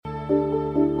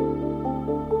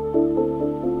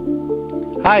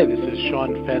Hi, this is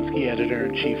Sean Fensky,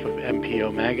 Editor-in-Chief of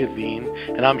MPO Magazine,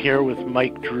 and I'm here with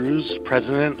Mike Drews,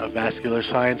 President of Vascular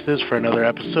Sciences, for another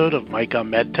episode of Mike on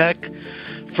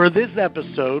MedTech. For this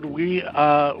episode,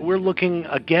 we're looking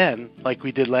again, like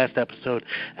we did last episode,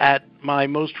 at my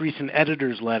most recent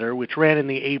editor's letter, which ran in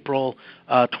the April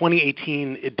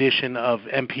 2018 edition of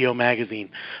MPO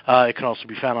Magazine. It can also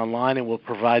be found online, and we'll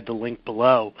provide the link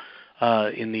below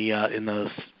in the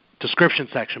description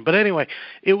section. But anyway,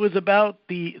 it was about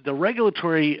the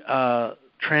regulatory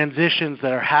transitions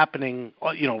that are happening,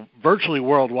 virtually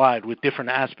worldwide, with different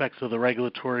aspects of the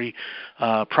regulatory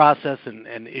process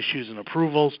and issues and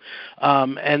approvals.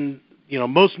 And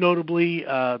most notably,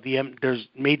 there's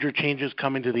major changes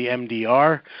coming to the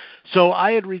MDR. So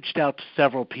I had reached out to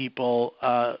several people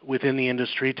within the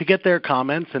industry to get their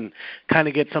comments and kind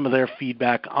of get some of their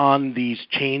feedback on these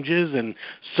changes and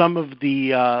some of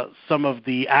the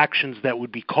actions that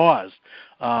would be caused.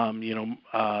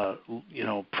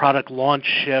 Product launch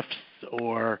shifts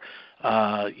or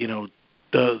the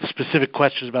specific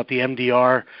questions about the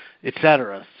MDR, et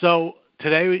cetera. So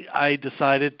today I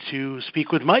decided to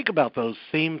speak with Mike about those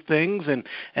same things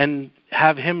and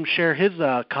have him share his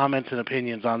comments and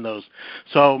opinions on those.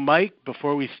 So Mike,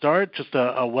 before we start, just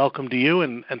a welcome to you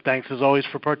and thanks as always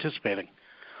for participating.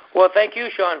 Well, thank you,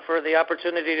 Sean, for the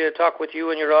opportunity to talk with you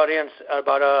and your audience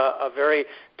about a very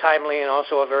timely and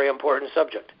also a very important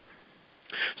subject.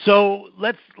 So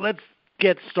let's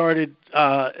get started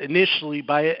initially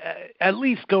by at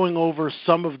least going over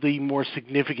some of the more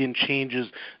significant changes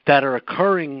that are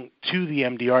occurring to the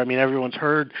MDR. I mean, everyone's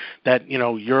heard that,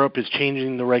 Europe is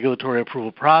changing the regulatory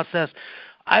approval process.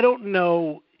 I don't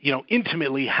know,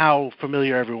 intimately how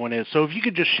familiar everyone is. So if you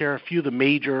could just share a few of the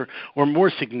major or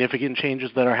more significant changes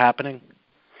that are happening.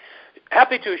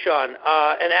 Happy to, Sean.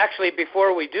 And actually,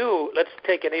 before we do, let's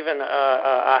take it even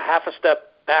a half a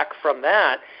step back from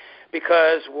that,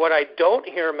 because what I don't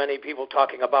hear many people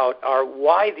talking about are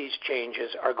why these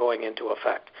changes are going into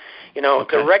effect.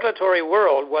 Okay. The regulatory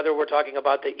world, whether we're talking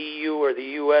about the EU or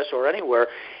the US or anywhere,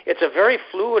 it's a very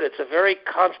fluid, it's a very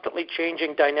constantly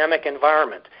changing dynamic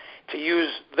environment. To use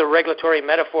the regulatory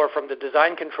metaphor from the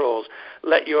design controls,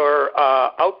 let your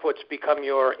outputs become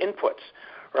your inputs,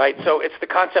 right? So it's the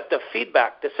concept of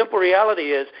feedback. The simple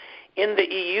reality is, in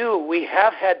the EU, we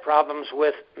have had problems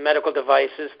with medical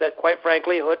devices that, quite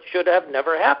frankly, should have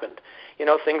never happened.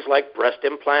 Things like breast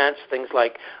implants, things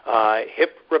like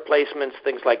hip replacements,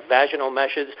 things like vaginal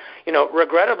meshes.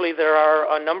 Regrettably, there are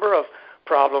a number of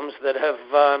problems that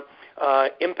have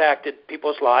impacted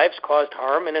people's lives, caused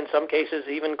harm, and in some cases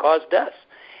even caused deaths.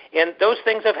 And those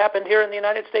things have happened here in the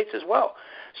United States as well.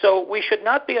 So we should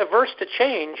not be averse to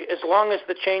change as long as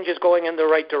the change is going in the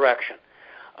right direction.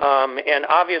 And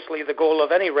obviously the goal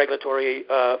of any regulatory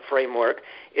framework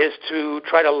is to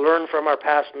try to learn from our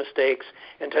past mistakes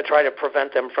and to try to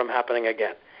prevent them from happening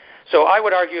again. So I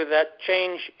would argue that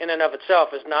change in and of itself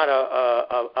is not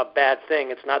a bad thing.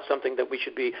 It's not something that we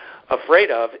should be afraid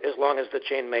of as long as the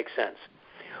change makes sense.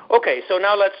 Okay, so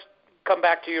now let's come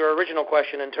back to your original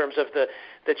question in terms of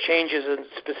the changes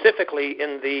specifically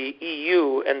in the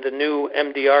EU and the new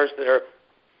MDRs that are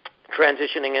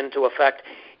transitioning into effect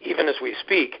even as we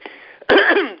speak.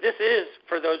 This is,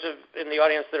 for those in the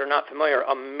audience that are not familiar,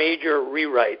 a major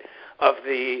rewrite of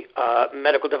the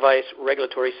medical device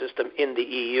regulatory system in the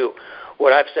EU.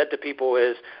 What I've said to people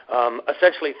is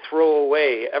essentially throw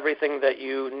away everything that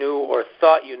you knew or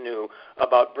thought you knew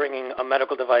about bringing a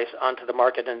medical device onto the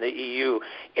market in the EU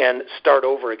and start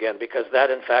over again, because that,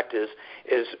 in fact,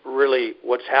 is really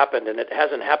what's happened, and it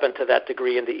hasn't happened to that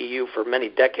degree in the EU for many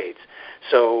decades.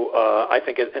 So I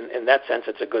think in that sense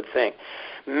it's a good thing.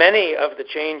 Many of the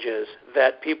changes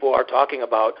that people are talking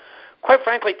about, quite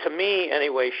frankly, to me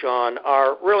anyway, Sean,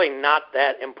 are really not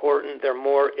that important. They're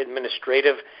more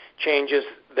administrative changes.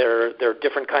 They're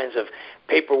different kinds of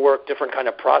paperwork, different kind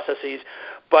of processes.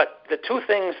 But the two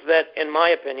things that, in my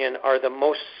opinion, are the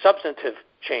most substantive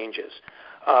changes,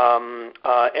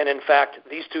 and in fact,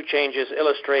 these two changes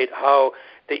illustrate how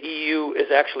the EU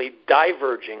is actually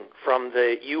diverging from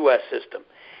the U.S. system,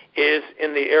 is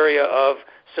in the area of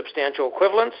substantial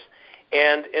equivalence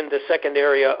and in the second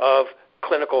area of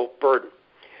clinical burden.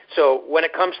 So when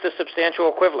it comes to substantial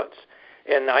equivalence,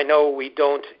 and I know we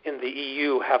don't in the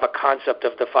EU have a concept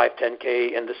of the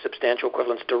 510K and the substantial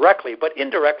equivalence directly, but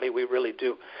indirectly we really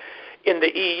do. In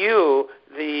the EU,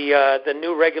 the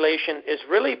new regulation is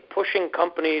really pushing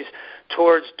companies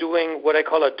towards doing what I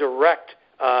call a direct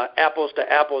apples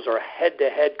to apples or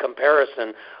head-to-head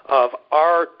comparison of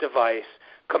our device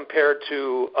compared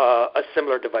to a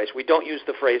similar device. We don't use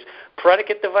the phrase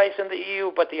predicate device in the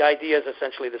EU, but the idea is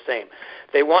essentially the same.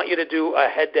 They want you to do a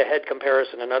head-to-head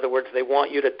comparison. In other words, they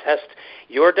want you to test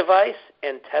your device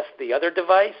and test the other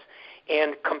device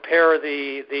and compare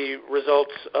the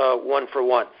results one for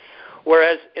one.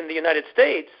 Whereas in the United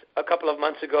States, a couple of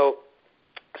months ago,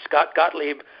 Scott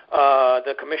Gottlieb,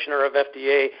 the commissioner of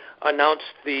FDA, announced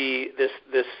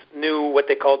this new, what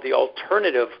they called the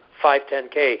alternative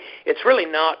 510K. It's really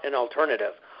not an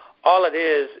alternative. All it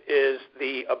is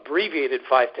the abbreviated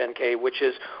 510K, which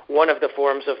is one of the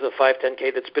forms of the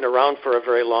 510K that's been around for a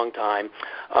very long time.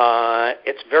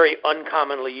 It's very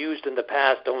uncommonly used in the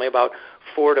past. Only about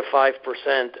 4 to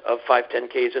 5% of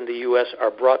 510Ks in the U.S.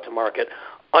 are brought to market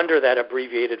under that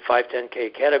abbreviated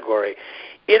 510K category.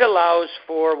 It allows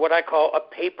for what I call a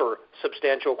paper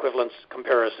substantial equivalence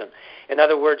comparison. In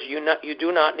other words, you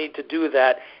do not need to do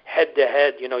that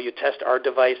head-to-head. You test our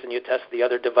device and you test the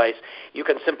other device. You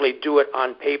can simply do it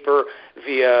on paper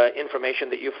via information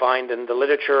that you find in the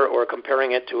literature or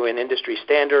comparing it to an industry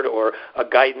standard or a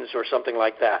guidance or something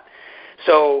like that.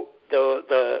 So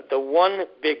the one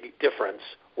big difference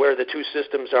where the two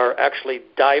systems are actually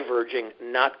diverging,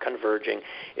 not converging,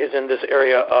 is in this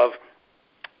area of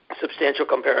substantial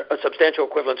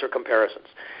equivalence or comparisons.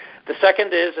 The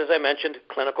second is, as I mentioned,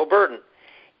 clinical burden.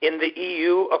 In the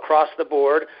EU, across the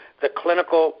board, the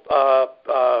clinical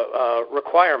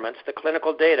requirements, the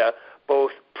clinical data,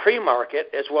 both pre-market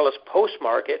as well as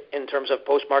post-market, in terms of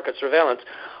post-market surveillance,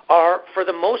 are, for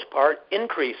the most part,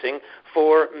 increasing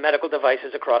for medical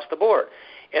devices across the board.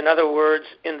 In other words,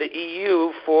 in the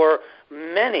EU, for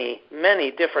many,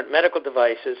 many different medical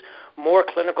devices, more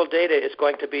clinical data is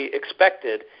going to be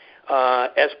expected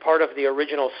as part of the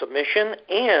original submission,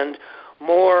 and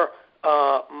more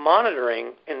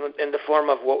monitoring in the form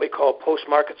of what we call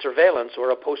post-market surveillance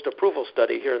or a post-approval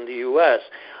study here in the U.S.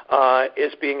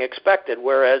 Is being expected,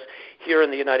 whereas here in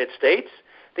the United States,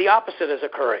 the opposite is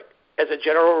occurring. As a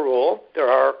general rule, there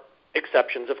are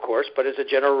exceptions, of course, but as a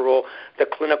general rule, the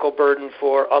clinical burden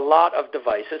for a lot of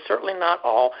devices, certainly not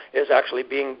all, is actually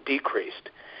being decreased.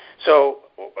 So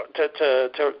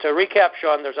to recap,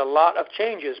 Sean, there's a lot of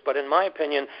changes, but in my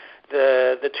opinion,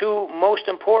 the two most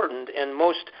important and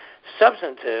most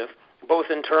substantive, both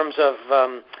in terms of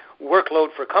workload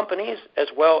for companies as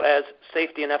well as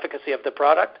safety and efficacy of the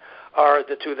product, are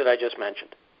the two that I just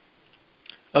mentioned.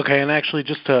 Okay, and actually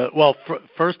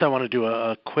first I want to do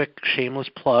a quick shameless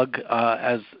plug,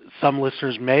 as some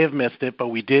listeners may have missed it, but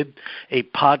we did a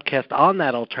podcast on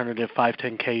that alternative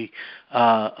 510K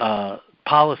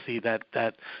policy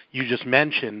that you just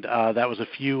mentioned. That was a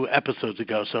few episodes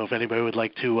ago, so if anybody would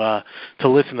like to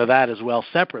listen to that as well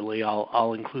separately,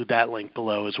 I'll include that link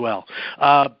below as well.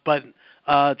 But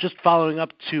just following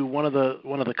up to one of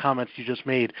the comments you just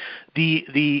made,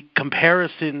 the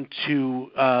comparison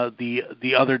to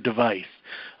the other device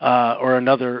or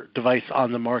another device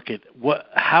on the market.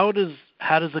 How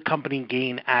does the company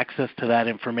gain access to that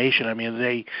information? I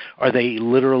mean, are they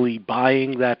literally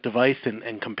buying that device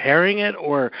and comparing it,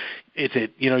 or is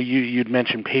it, you'd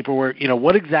mentioned paperwork?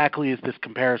 What exactly is this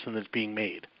comparison that's being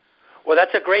made? Well,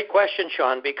 that's a great question,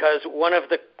 Sean, because one of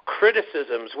the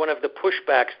criticisms, one of the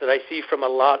pushbacks that I see from a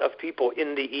lot of people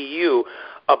in the EU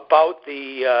about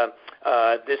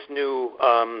this new,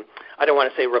 I don't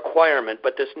want to say requirement,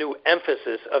 but this new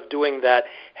emphasis of doing that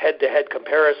head-to-head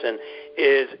comparison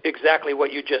is exactly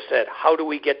what you just said. How do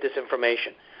we get this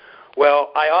information?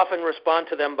 Well, I often respond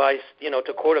to them by,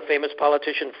 to quote a famous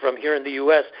politician from here in the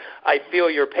U.S., I feel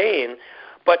your pain.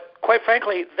 But quite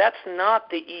frankly, that's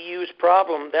not the EU's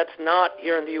problem. That's not,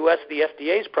 here in the U.S., the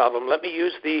FDA's problem. Let me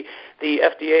use the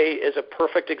FDA as a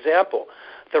perfect example.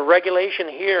 The regulation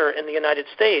here in the United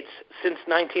States since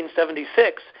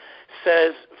 1976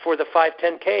 says for the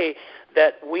 510K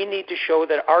that we need to show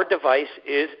that our device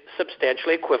is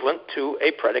substantially equivalent to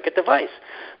a predicate device.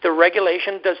 The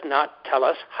regulation does not tell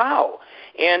us how.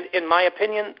 And in my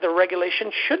opinion, the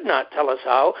regulation should not tell us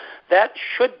how. That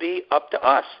should be up to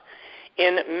us.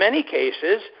 In many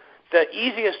cases, the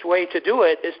easiest way to do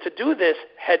it is to do this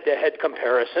head-to-head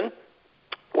comparison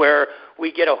where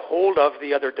we get a hold of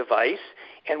the other device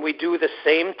and we do the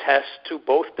same test to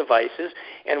both devices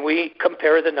and we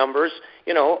compare the numbers,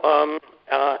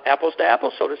 apples to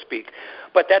apples, so to speak.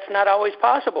 But that's not always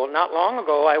possible. Not long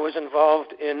ago, I was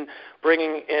involved in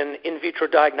bringing an in vitro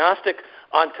diagnostic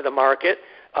onto the market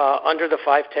under the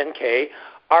 510K.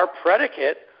 Our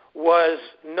predicate was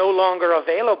no longer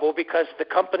available because the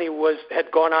company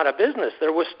had gone out of business.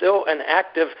 There was still an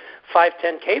active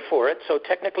 510K for it, so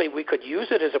technically we could use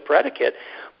it as a predicate,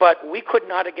 but we could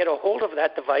not get a hold of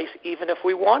that device even if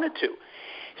we wanted to.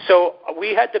 So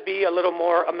we had to be a little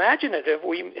more imaginative.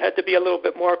 We had to be a little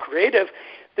bit more creative.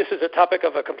 This is a topic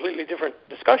of a completely different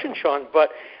discussion, Sean, but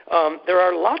there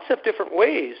are lots of different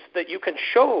ways that you can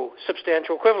show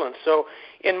substantial equivalence. So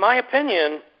in my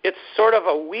opinion, it's sort of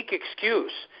a weak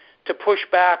excuse to push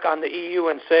back on the EU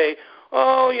and say,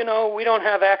 oh, we don't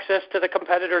have access to the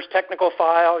competitor's technical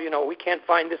file, we can't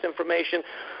find this information.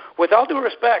 With all due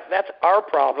respect, that's our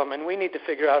problem, and we need to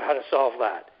figure out how to solve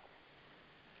that.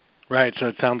 Right. So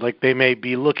it sounds like they may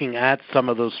be looking at some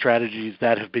of those strategies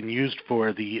that have been used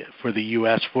for the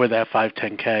U.S. for that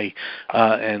 510K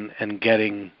and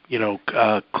getting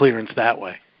clearance that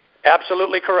way.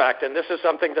 Absolutely correct, and this is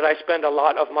something that I spend a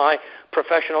lot of my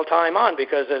professional time on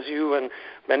because, as you and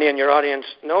many in your audience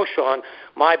know, Sean,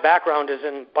 my background is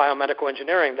in biomedical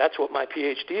engineering. That's what my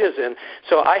PhD is in.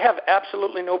 So I have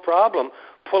absolutely no problem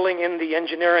pulling in the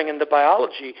engineering and the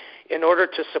biology in order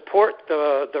to support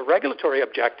the regulatory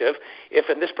objective,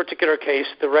 if in this particular case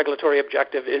the regulatory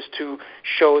objective is to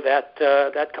show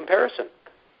that comparison.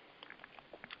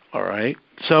 All right.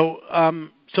 So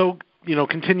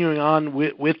continuing on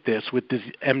with this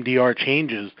MDR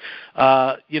changes,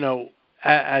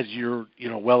 as you're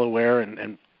well aware,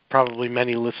 and probably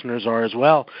many listeners are as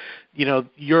well,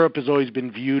 Europe has always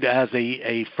been viewed as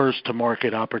a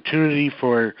first-to-market opportunity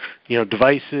for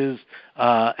devices,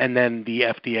 and then the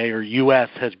FDA or U.S.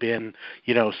 has been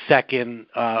second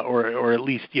or at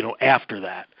least after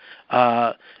that.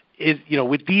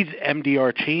 With these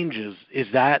MDR changes, is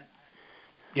that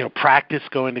practice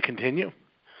going to continue?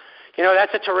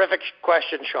 That's a terrific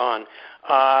question, Sean.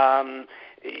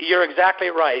 You're exactly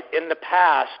right. In the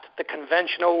past, the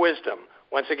conventional wisdom,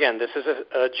 once again, this is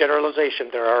a generalization,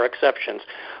 there are exceptions,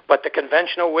 but the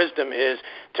conventional wisdom is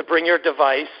to bring your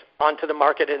device onto the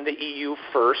market in the EU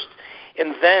first,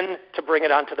 and then to bring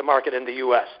it onto the market in the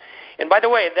U.S. And by the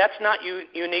way, that's not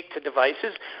unique to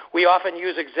devices. We often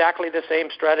use exactly the same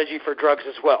strategy for drugs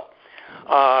as well.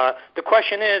 The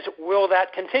question is, will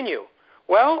that continue?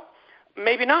 Well,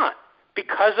 maybe not,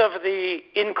 because of the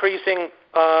increasing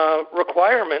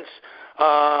requirements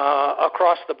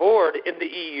across the board in the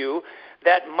EU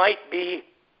that might be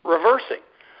reversing.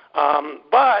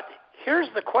 But here's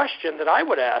the question that I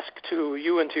would ask to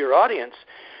you and to your audience.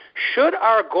 Should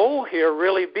our goal here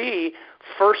really be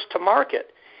first to market?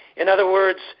 In other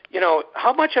words,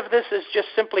 how much of this is just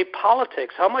simply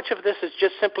politics? How much of this is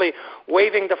just simply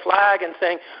waving the flag and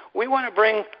saying, we want to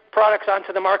bring products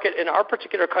onto the market in our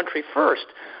particular country first?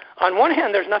 On one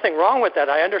hand, there's nothing wrong with that.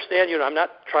 I understand, I'm not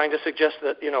trying to suggest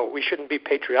that, we shouldn't be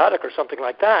patriotic or something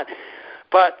like that.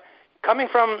 But coming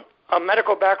from a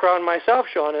medical background myself,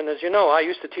 Sean, and as you know, I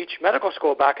used to teach medical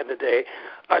school back in the day,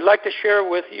 I'd like to share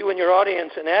with you and your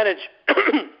audience an adage,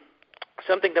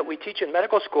 something that we teach in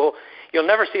medical school. You'll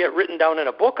never see it written down in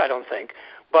a book, I don't think,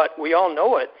 but we all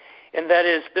know it, and that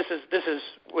is, this is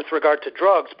with regard to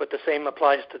drugs, but the same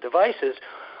applies to devices.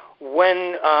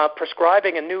 When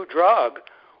prescribing a new drug,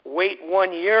 wait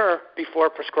 1 year before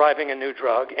prescribing a new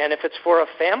drug, and if it's for a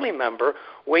family member,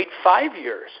 wait 5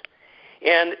 years.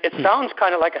 And it sounds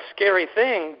kind of like a scary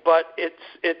thing, but it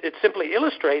simply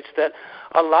illustrates that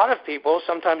a lot of people,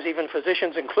 sometimes even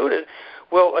physicians included,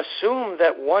 will assume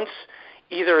that once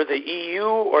either the EU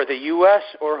or the U.S.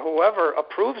 or whoever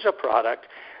approves a product,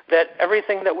 that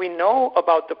everything that we know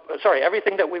about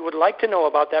everything that we would like to know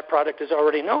about that product is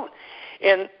already known.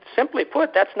 And simply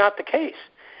put, that's not the case.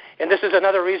 And this is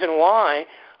another reason why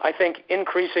I think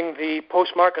increasing the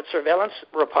post-market surveillance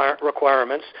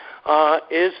requirements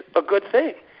is a good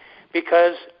thing,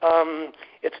 because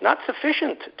it's not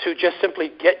sufficient to just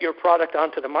simply get your product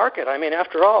onto the market. I mean,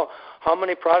 after all, how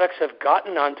many products have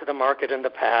gotten onto the market in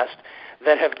the past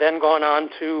that have then gone on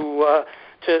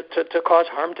to cause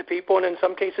harm to people, and in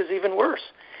some cases even worse?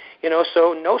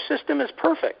 So no system is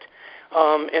perfect.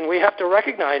 And we have to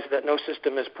recognize that no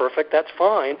system is perfect. That's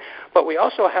fine. But we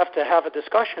also have to have a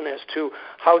discussion as to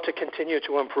how to continue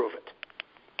to improve it.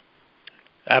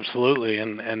 Absolutely.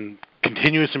 And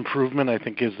continuous improvement, I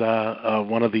think, is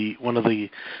one of the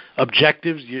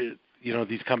objectives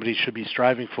these companies should be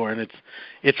striving for. And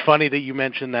it's funny that you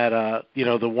mentioned that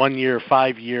the 1 year,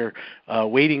 5 year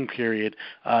waiting period,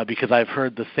 because I've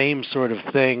heard the same sort of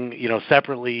thing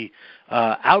separately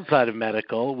outside of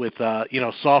medical with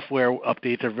software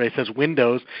updates. Everybody says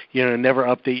Windows, never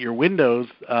update your Windows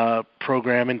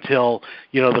program until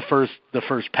the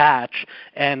first patch.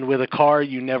 And with a car,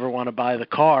 you never want to buy the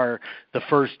car the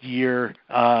first year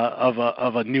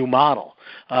of a new model.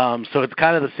 So it's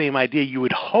kind of the same idea. You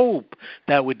would hope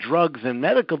that with drugs and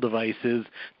medical devices,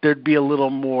 there'd be a little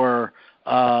more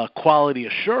quality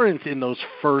assurance in those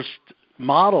first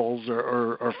models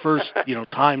or first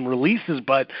time releases,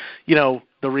 but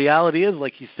the reality is,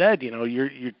 like you said,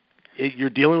 you're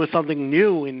dealing with something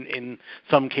new in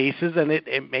some cases, and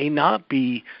it may not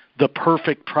be the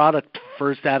perfect product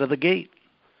first out of the gate.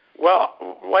 Well,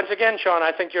 once again, Sean,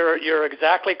 I think you're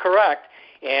exactly correct.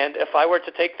 And if I were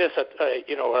to take this,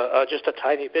 just a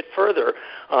tiny bit further,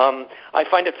 I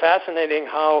find it fascinating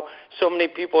how so many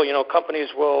people, companies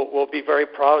will be very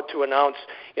proud to announce,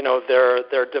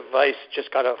 their device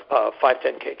just got a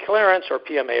 510K clearance or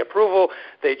PMA approval.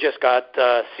 They just got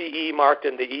CE marked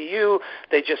in the EU.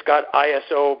 They just got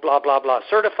ISO blah blah blah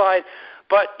certified.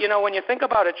 But when you think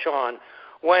about it, Sean,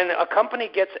 when a company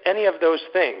gets any of those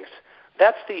things,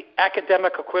 that's the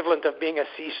academic equivalent of being a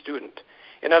C student.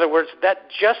 In other words, that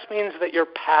just means that you're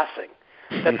passing.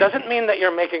 That doesn't mean that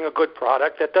you're making a good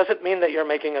product. That doesn't mean that you're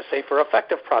making a safe or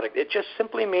effective product. It just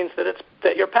simply means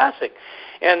that you're passing.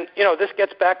 And, this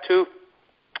gets back to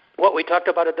what we talked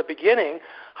about at the beginning,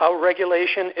 how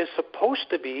regulation is supposed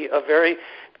to be a very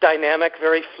dynamic,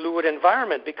 very fluid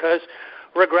environment, because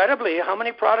regrettably, how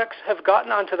many products have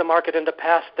gotten onto the market in the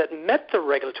past that met the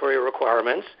regulatory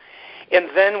requirements and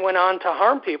then went on to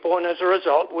harm people, and as a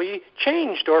result, we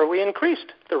changed or we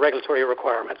increased the regulatory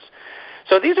requirements.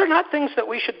 So these are not things that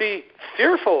we should be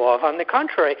fearful of. On the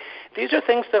contrary, these are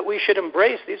things that we should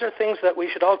embrace. These are things that we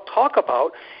should all talk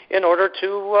about in order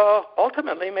to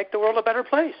ultimately make the world a better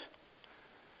place.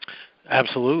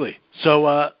 Absolutely.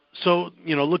 So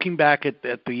looking back at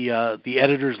the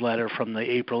editor's letter from the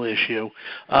April issue,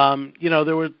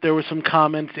 there were some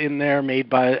comments in there made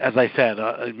by, as I said,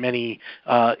 many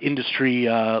industry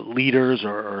leaders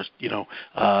or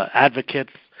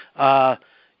advocates.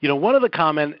 One of the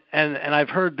comments, and I've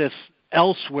heard this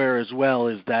elsewhere as well,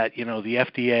 is that the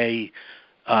FDA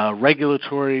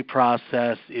regulatory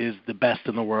process is the best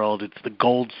in the world. It's the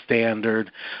gold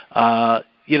standard. And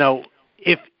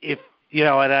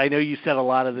I know you said a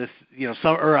lot of this,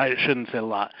 I shouldn't say a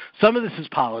lot. Some of this is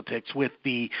politics with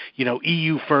the,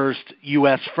 EU first,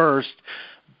 US first.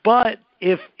 But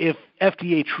if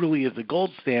FDA truly is the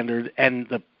gold standard and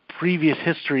the previous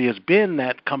history has been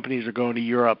that companies are going to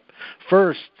Europe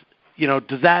first,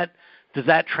 does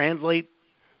that translate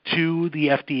to the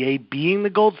FDA being the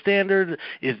gold standard?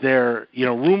 Is there,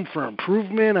 room for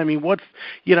improvement? I mean, what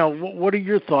are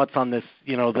your thoughts on this,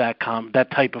 that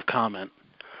type of comment?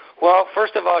 Well,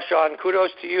 first of all, Sean,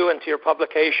 kudos to you and to your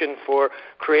publication for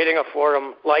creating a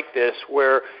forum like this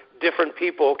where different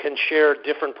people can share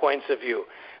different points of view.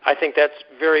 I think that's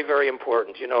very, very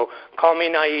important. Call me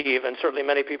naive, and certainly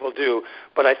many people do,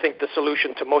 but I think the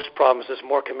solution to most problems is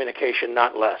more communication,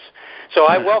 not less. So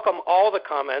I welcome all the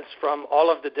comments from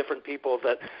all of the different people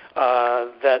that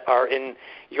are in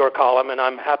your column, and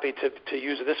I'm happy to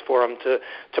use this forum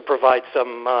to provide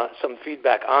some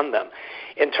feedback on them.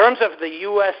 In terms of the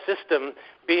U.S. system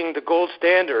being the gold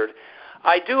standard,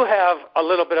 I do have a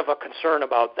little bit of a concern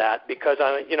about that because,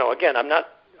 I'm not.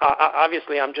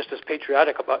 Obviously, I'm just as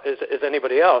patriotic about as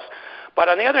anybody else. But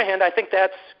on the other hand, I think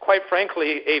that's, quite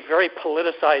frankly, a very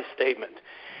politicized statement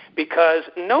because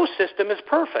no system is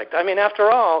perfect. I mean,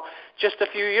 after all, just a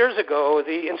few years ago,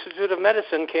 the Institute of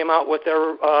Medicine came out with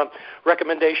their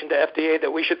recommendation to FDA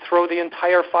that we should throw the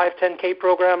entire 510K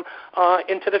program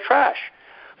into the trash.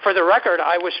 For the record,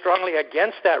 I was strongly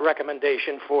against that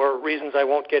recommendation for reasons I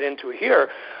won't get into here.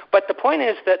 But the point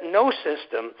is that no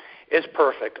system is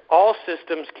perfect. All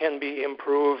systems can be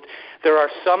improved. There are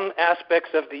some aspects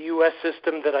of the U.S.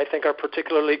 system that I think are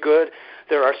particularly good.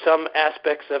 There are some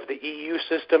aspects of the EU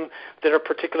system that are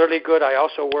particularly good. I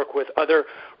also work with other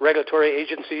regulatory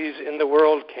agencies in the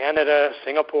world, Canada,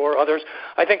 Singapore, others.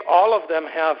 I think all of them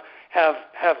have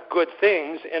good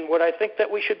things. And what I think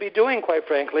that we should be doing, quite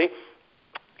frankly,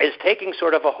 is taking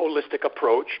sort of a holistic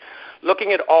approach,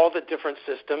 looking at all the different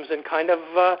systems and kind of,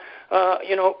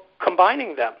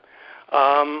 combining them.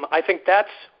 I think that's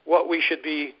what we should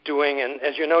be doing. And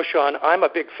as you know, Sean, I'm a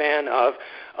big fan of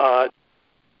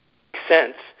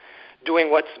sense, doing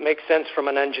what makes sense from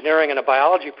an engineering and a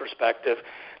biology perspective,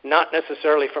 not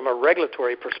necessarily from a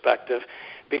regulatory perspective,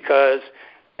 because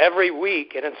every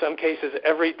week, and in some cases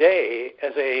every day,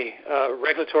 as a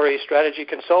regulatory strategy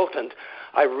consultant,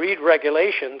 I read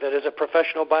regulation that as a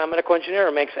professional biomedical engineer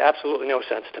makes absolutely no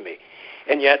sense to me.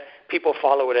 And yet people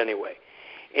follow it anyway.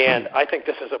 And I think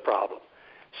this is a problem.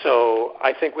 So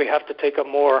I think we have to take a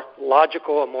more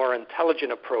logical, a more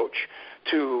intelligent approach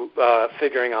to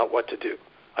figuring out what to do.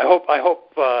 I hope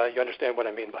you understand what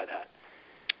I mean by that.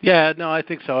 Yeah, no, I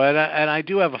think so. And I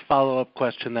do have a follow-up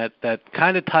question that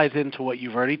kind of ties into what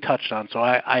you've already touched on. So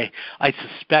I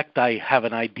suspect I have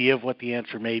an idea of what the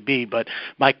answer may be. But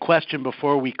my question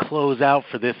before we close out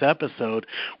for this episode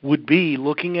would be,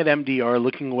 looking at MDR,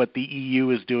 looking at what the EU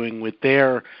is doing with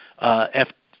their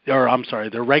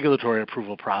their regulatory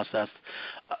approval process,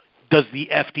 does the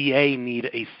FDA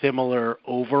need a similar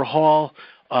overhaul,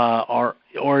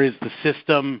 or is the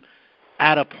system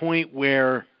at a point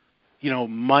where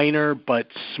minor but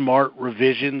smart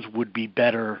revisions would be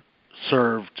better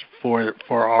served for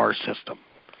our system?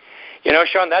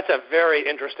 Sean, that's a very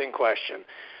interesting question.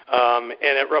 And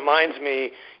it reminds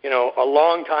me, a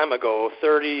long time ago,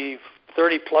 30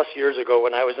 plus years ago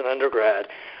when I was an undergrad,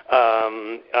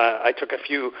 I took a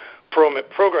few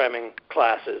programming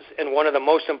classes. And one of the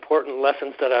most important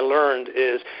lessons that I learned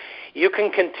is you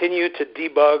can continue to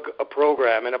debug a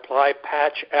program and apply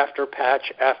patch after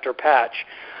patch after patch.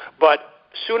 But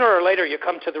sooner or later you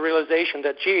come to the realization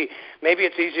that, maybe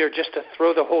it's easier just to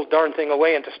throw the whole darn thing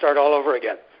away and to start all over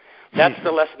again. That's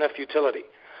the lesson of futility.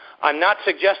 I'm not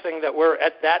suggesting that we're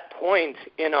at that point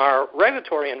in our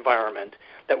regulatory environment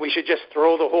that we should just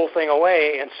throw the whole thing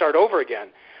away and start over again.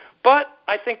 But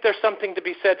I think there's something to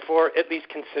be said for at least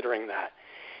considering that.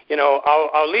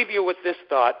 I'll leave you with this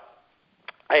thought.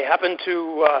 I happened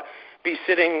to be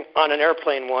sitting on an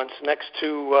airplane once next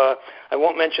to, I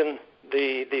won't mention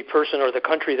the person or the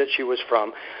country that she was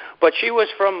from, but she was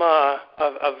from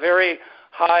a very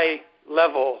high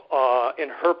level in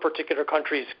her particular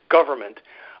country's government,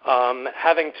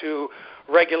 having to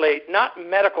regulate not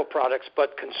medical products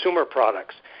but consumer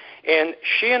products. And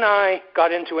she and I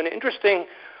got into an interesting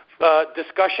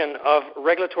discussion of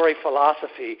regulatory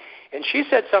philosophy, and she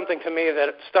said something to me that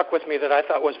stuck with me that I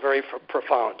thought was very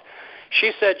profound.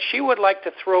 She said she would like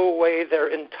to throw away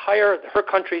her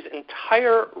country's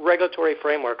entire regulatory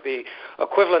framework, the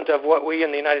equivalent of what we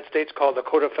in the United States call the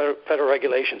Code of Federal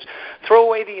Regulations. Throw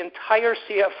away the entire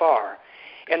CFR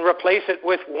and replace it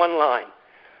with one line: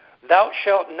 "Thou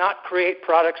shalt not create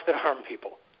products that harm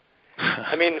people."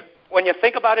 I mean, when you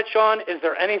think about it, Sean, is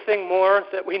there anything more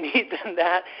that we need than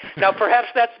that? Now, perhaps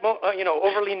that's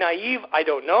overly naive. I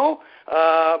don't know,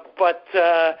 but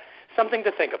something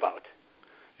to think about.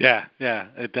 Yeah,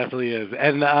 it definitely is.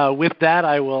 And with that,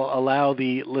 I will allow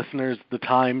the listeners the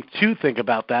time to think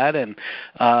about that and,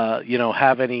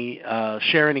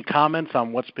 share any comments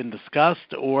on what's been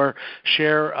discussed, or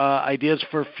share ideas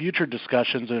for future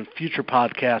discussions and future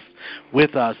podcasts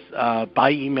with us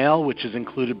by email, which is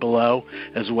included below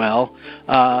as well.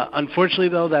 Unfortunately,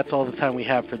 though, that's all the time we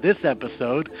have for this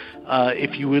episode.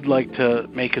 If you would like to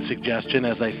make a suggestion,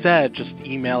 as I said, just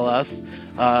email us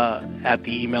at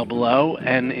the email below.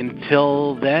 And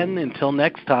until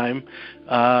next time,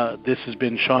 this has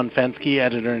been Sean Fenske,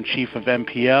 Editor-in-Chief of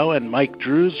MPO, and Mike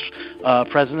Drews,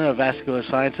 President of Vascular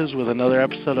Sciences, with another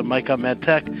episode of Mike on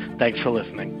MedTech. Thanks for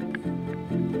listening.